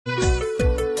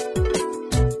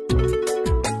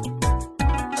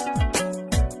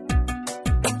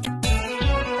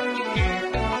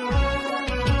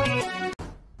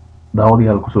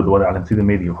daawadayaal kusoo dhawaada calansida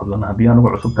media fadlan haddii aanu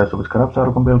cusub tahay subscribe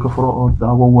saaro kambeelka furo oo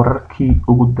daawo wararkii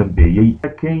ugu dambeeyay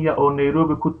Kenya oo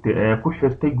Nairobi ku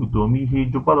xirtay gudoomiyihii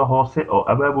Jubbada Hoose oo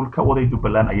abaabulka waday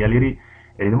Jubbaland ayaa yiri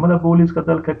ciidamada booliska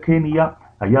dalka Kenya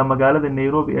ayaa magaalada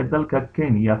Nairobi ee dalka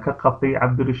Kenya ka qabtay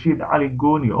Cabdirashiid Cali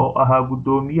Gooni oo ahaa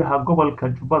gudoomiyaha gobolka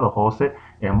Jubbada Hoose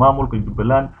ee maamulka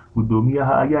Jubbaland.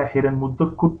 Gudoomiyaha ayaa xiran muddo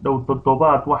ku dhow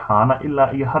 7 waxaana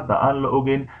ilaa iyo hadda aan la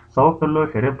ogeyn sababta loo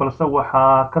xiray, balse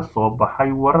waxaa ka soo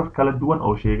baxay warar kala duwan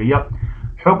oo sheegaya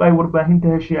xog ay warbaahinta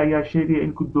heshay ayaa sheegaya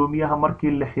in gudoomiyaha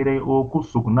markii la xiray oo ku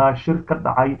sugnaa shir ka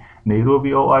dhacay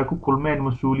Nairobi oo ay ku kulmeen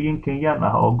mas'uuliyiin Kenyan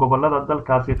ah oo gobolada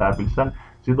dalkaasi qaabilsan.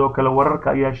 sidoo kale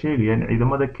wararka ayaa sheegaya in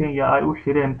ciidamada Kenya ay u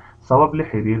xireen sabab la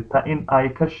xiriirta in ay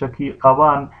ka shaki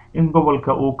qabaan in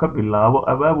gobolka uu ka bilaabo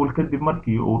abaabul kadib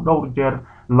markii uu dhowr jeer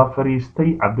la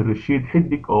fariistay Cabdirashiid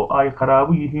Xidig oo ay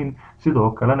qaraabo yihiin,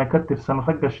 sidoo kalena ka tirsan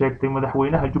ragga sheegtay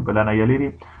madaxweynaha Jubbaland ayaa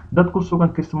yiri dad ku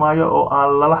sugan Kismaayo oo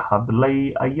aan lala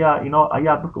hadlay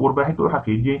ayaa dadka warbaahinta u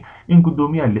xaqiijiyay in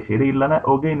gudoomiyaha la xiray lana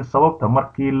ogeyn sababta.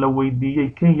 Markii la weydiiyay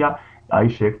Kenya ay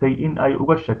sheegtay in ay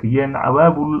uga shakiyeen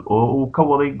abaabul oo uu ka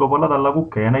waday gobolada laga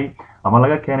keenay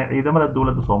ciidamada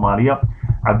dawladda Soomaaliya.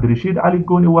 Cabdirashiid Cali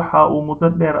Gooni waxa uu muddo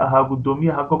dheer ahaa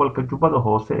gudoomiyaha gobolka Jubbada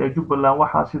Hoose ee Jubbaland,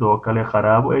 waxa sidoo kale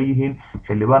qaraabo ay yihiin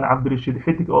xildhibaan Cabdirashiid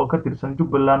Xidig oo ka tirsan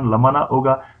Jubbaland, lamana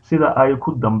oga sida ay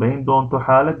ku dambeyn doonto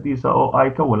xaaladiisa oo ay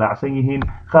ka walaacsan yihiin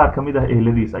qaar kamid ah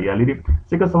eheladiisa ayaa yiri.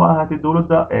 Si kastaba ha ahaatee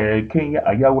dawladda Kenya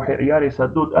ayaa waxay ciyaaraysaa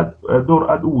door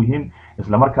aad u weyn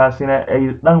isla markaasina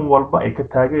ay dhan walba ay ka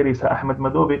taageeraysaa Axmed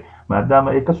Madoobe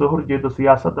maadaama ay ka soo horjeedo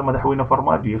siyaasadda madaxweyne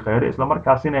Farmaajo Khayre, isla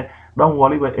markaasina dhan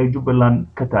waliba ay Jubbaland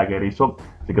ka taageerayso.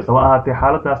 Si kastaba ha ahaatee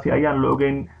xaaladaasi ayaan la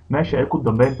ogeyn meesha ay ku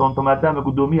dambeyn doonto maadaama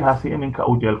gudoomiyahaasi iminka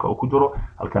uu jeelka ku jiro.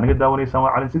 halkan naga daawanaysan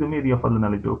waa calansida media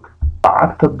fadlan la joog.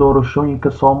 lacagta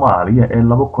doorashooyinka Soomaaliya ee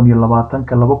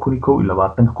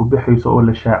 2020-2021 ku bixayso oo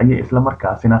la shaaciyay isla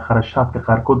markaasina kharashaadka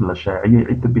qaarkood la shaaciyay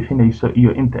cidda bixinayso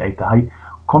iyo inta ay tahay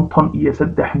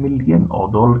 53 milyan oo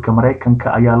doolarka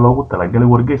Mareykanka ayaa loogu talagalay.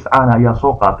 Wargeys caan ayaa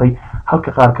soo qaatay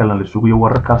halka qaar kale la sugayo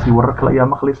wararkaasi warar kale ayaa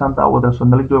maqlaysan daawada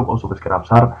sonal joog oo subscribe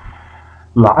saar.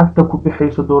 lacagta ku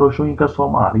bixayso doorashooyinka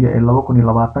Soomaaliya ee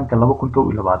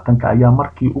 2020-2021 ayaa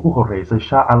markii ugu horeysay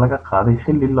shaaca laga qaaday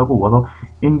xilli lagu wado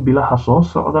in bilaha soo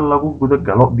socda lagu guda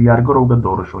galo diyaar garowga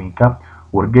doorashooyinka.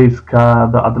 Wargeyska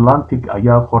The Atlantic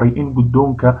ayaa qoray in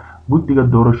guddiga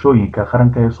doorashooyinka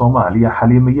qaranka ee Soomaaliya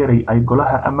Xaliimo Yarey ay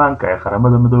golaha ammaanka ee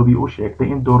qaramada Midoobay u sheegtay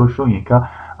in doorashooyinka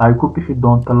ay ku bixi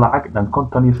doonto lacag dhan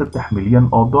 53 milyan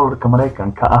oo doolarka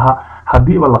Mareykanka ah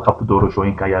hadiiba la qabto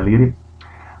doorashooyinka ayaa yiri.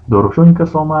 doorashooyinka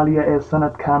Soomaaliya ee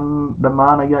sanadkan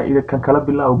dhamaanaya ila kan kala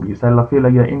bilowgiisa la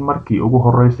filayaa in markii ugu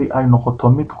horeysay ay noqoto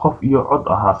mid qof iyo cod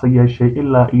ah, hase yeeshee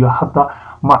ilaa iyo hadda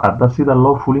ma cadda sida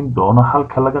loo fulin doono,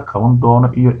 halka laga qaban doono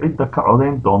iyo cidda ka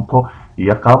codeyn doonto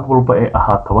iyo qaab walba ee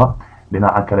ahaataba.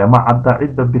 dhinaca kale ma cadda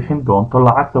cidda bixin doonto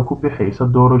lacagta ku bixaysa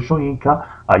doorashooyinka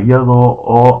iyadoo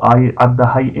oo ay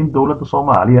caddahay in dawladda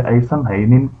Soomaaliya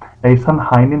aysan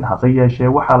haynin hase yeeshee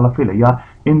waxaa la filayaa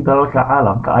in dalalka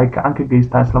caalamka ay gacan ka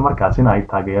geystaan isla markaasina ay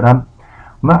taageeraan.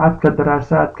 macadka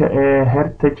daraasaadka ee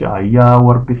Heritage ayaa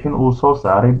warbixin uu soo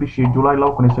saaray bishii July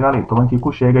 2019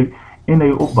 ku sheegay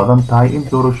inay u badan tahay in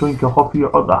doorashooyinka qof iyo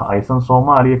cod ah aysan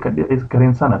Soomaaliya ka dhici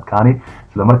karin sanadkani,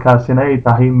 isla markaasina ay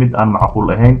tahay mid aan macquul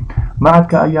ahayn.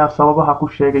 macadka ayaa sababaha ku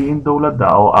sheegay in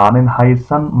dawladda oo aanan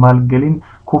haysan maalgelin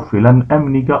ku filan,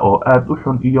 amniga oo aad u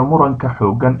xun iyo muranka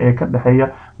xoogan ee ka dhaxeeya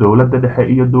dawladda dhexe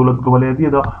iyo dawlad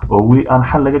goboleedyada oo weli aan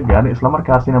xal laga gaarin, isla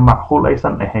markaasina macquul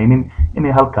aysan ahaynin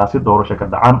inay halkaasi doorasho ka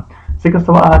dhacaan. si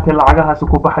kastaba ahaatee lacagahaasi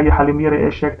ku baxaya Xaliimo Yarey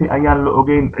ee sheegtay ayaan la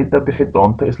ogeyn cidda bixi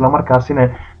doonta, isla markaasina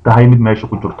tahay mid meesha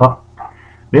ku jirta.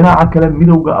 dhinaca kale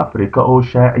midowga Afrika oo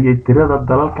shaaciyay tirada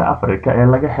dalalka Afrika ee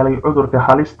laga helay cudurka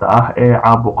halista ah ee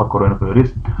caabuqa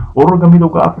coronavirus. ururka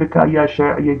midowga Afrika ayaa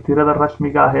shaaciyay tirada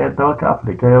rasmiga ah ee dalalka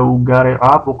Afrika ee uu gaaray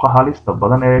caabuqa halista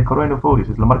badan ee coronavirus,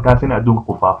 isla markaasina adduunka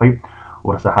ku faafay.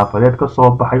 war-saxaafadeed ka soo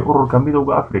baxay ururka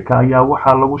midowga Afrika ayaa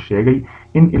waxaa lagu sheegay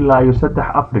in ilaa iyo 3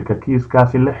 Afrika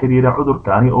kiiskaasi la xiriira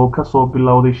cudurkani oo ka soo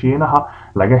bilowday Shiinaha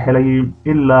laga helay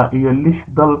ilaa iyo 6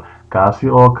 dal kaasi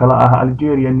oo kala ah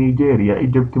Algeria, Nigeria,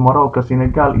 Egypt, Morocco,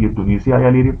 Senegal iyo Tunisia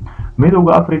ayaa yiri.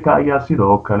 midowga Afrika ayaa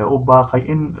sidoo kale u baaqay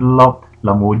in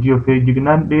la muujiyo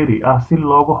feejignaan dheeri ah si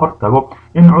looga hortago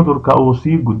in cudurka uu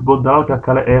sii gudbo dalalka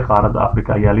kale ee qaaradda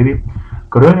Afrika ayaa yiri.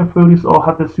 coronavirus oo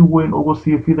hadda si weyn ugu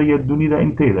sii fidaya dunida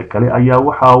inteeda kale ayaa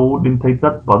waxa uu dhintay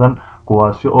dad badan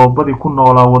kuwaasi oo badi ku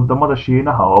noolaa wadamada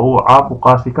Shiinaha oo uu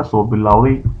caabuqaasi ka soo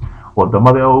bilowday.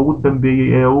 wadamada ugu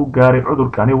dambeeyay ee uu gaaray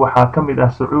cudurkani waxaa ka mid ah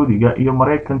Sacuudiga iyo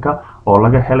Mareykanka oo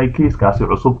laga helay kiiskaasi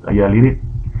cusub ayaa yiri.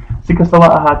 si kastaba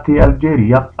ahaatee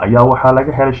Algeria ayaa waxaa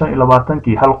laga helay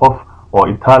 25 hal qof oo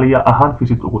Itaaliya ahaan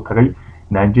visit ugu tagay.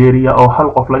 Nigeria oo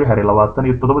hal qof laga helay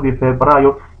 27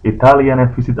 Febraayo, Itaaliyana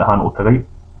visit ahaan u tagay.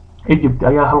 Egypt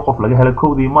ayaa hal qof laga helay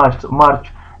 1 March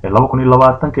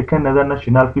 2020. Canada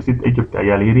national visit Egypt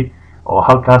ayaa la yiri oo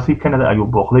halkaasi Canada ayuu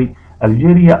booqday.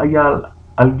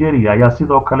 Algeria ayaa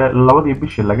sidoo kale labadii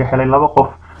bishii laga helay 2 qof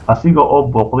asiga oo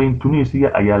booqday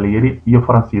Tunisia ayaa la yiri iyo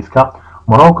Faransiiska.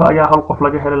 Morocco ayaa hal qof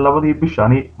laga helay labadii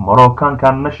bishani.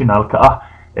 Moroccanka nationalka ah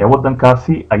ee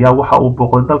wadankaasi ayaa waxa uu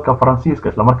booqday dalka Faransiiska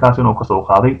isla markaasina uu ka soo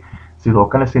qaaday. sidoo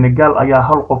kale Senegal ayaa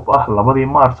hal qof ah 2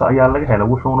 Maars ayaa laga helay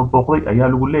wuxuuna booqday ayaa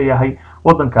lagu leeyahay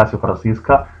wadankaasi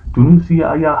Faransiiska.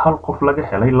 Tunisia ayaa hal qof laga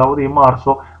helay 2 Maars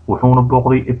wuxuuna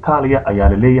booqday Itaaliya ayaa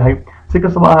la leeyahay. si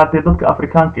kastaba ahaatee dadka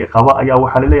Afrikaanka ee qaba ayaa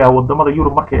waxa la leeyahay wadamada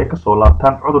Yurub markay ay ka soo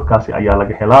laabtaan cudurkaasi ayaa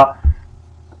laga helaa.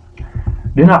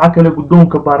 dhinaca kale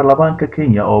guddoonka baarlamaanka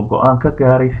Kenya oo go'aan ka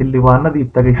gaaray xildhibaanadii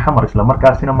tagay xamar isla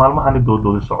markaasina maalmahan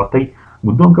doodooda socotay.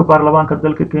 guddoonka baarlamaanka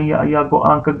dalka Kenya ayaa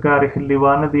go'aan ka gaaray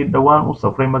xildhibaanadii dhawaan u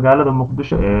safray magaalada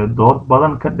Muqdisho ee dood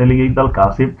badan ka dhaliyay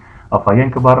dalkaasi.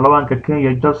 afhayeenka baarlamaanka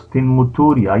Kenya Justin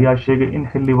Muturi ayaa sheegay in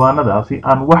xildhibaanadaasi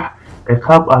aan wax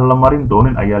ciqaab ah la marin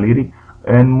doonin ayaa la yiri.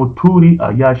 Muturi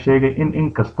ayaa sheegay in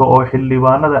inkasta oo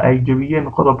xildhibaanada ay jabiyeen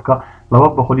qodobka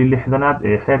 260aad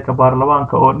ee xeerka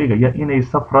baarlamaanka oo dhigaya inay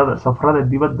safrada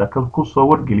dibadda ku soo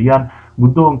wargeliyaan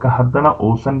guddoonka haddana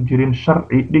uusan jirin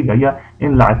sharci dhigaya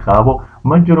in la ciqaabo.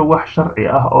 ma jiro wax sharci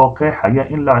ah oo qeexaya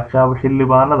in la ciqaabo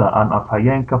xildhibaanada aan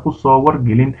afhayeenka ku soo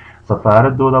wargelin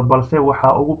safaaradooda balse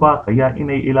waxa ugu baaqaya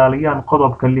inay ilaaliyaan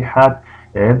qodobka 6aad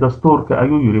ee dastuurka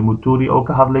ayuu yiri Muturi oo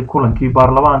ka hadlay kulankii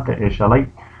baarlamaanka ee shalay.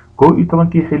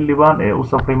 11 xildhibaan ee u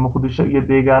safray Muqdisho iyo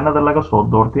deegaanada laga soo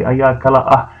doortay ayaa kala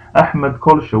ah Ahmed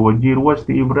Kolsho Wasiir West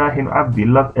Ibrahim Abdi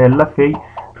Lafey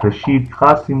Rashid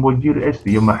Qasim Wasiir Est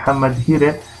iyo Maxamed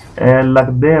Hire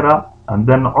Lagdera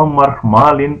andan Umar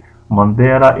Maalin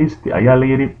Mandera Est ayaa la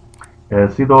yiri.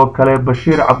 sidoo kale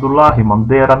Bashir Abdullahi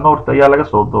Mandera North ayaa laga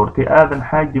soo doortay. Aadan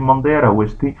Xaaji Mandera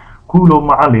West Kulo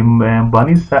Macalim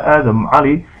Banisa Adam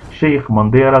Ali Sheikh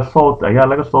Mandera South ayaa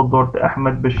laga soo doortay.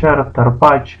 Ahmed Bashar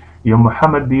Tarbaj iyo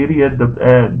Maxamed Diiriye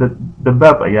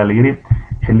Dabab ayaa la yiri.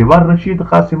 xildhibaan Rashid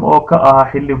Qasim oo ka ah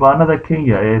xildhibaanada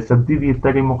Kenya ee sabtidii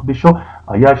tagay Muqdisho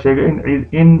ayaa sheegay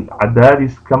in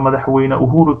cadaadiska madaxweyne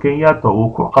Uhuru Kenyatta uu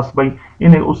ku qasbay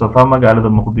inay u safraan magaalada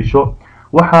Muqdisho.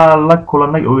 waxaa la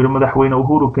kulanay oo madaxweyne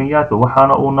Uhuru Kenyatta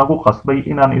waxaana uu nagu qasbay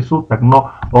inaan isu tagno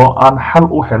oo aan xal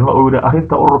u helno oo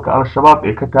arrinta ururka Al-Shabaab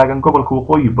ee ka taagan gobolka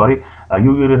Waqooyi Bari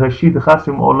ayuu yiri Rashid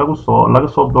Qasim oo laga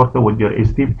soo doortay Wajir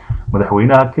East.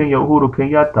 madaxweynaha Kenya Uhuru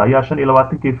Kenyatta ayaa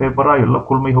 25 Febraayo la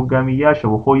kulmay hogaamiyaasha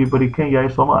Waqooyi Bari Kenya ee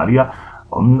Soomaaliya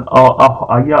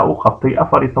ayaa u qabtay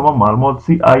 14 maalmood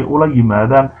si ay ula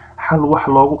yimaadaan xal wax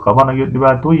loogu qabanayo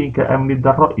dhibaatooyinka amni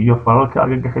darro iyo falalka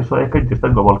argagixiso ee ka jirta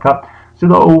gobolka.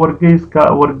 sida uu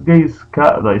wargeyska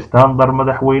The Standard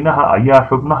madaxweynaha ayaa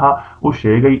xubnaha u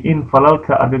sheegay in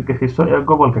falalka argagixiso ee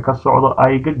gobolka ka socdo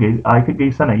ay ka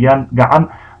geysanayaan gacan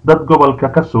dad gobolka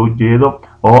ka soo jeedo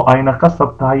oo ayna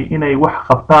qasab tahay inay wax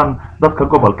qabtaan dadka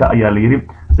gobolka ayaa la yiri.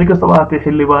 si kastaba ahaatee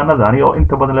xildhibaanadani oo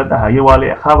inta badan la dhahayay waa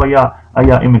la ciqaabaya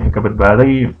ayaa iminka ka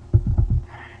badbaaday.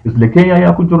 isla Kenya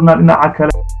ayaa ku jirnaa dhinaca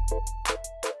kale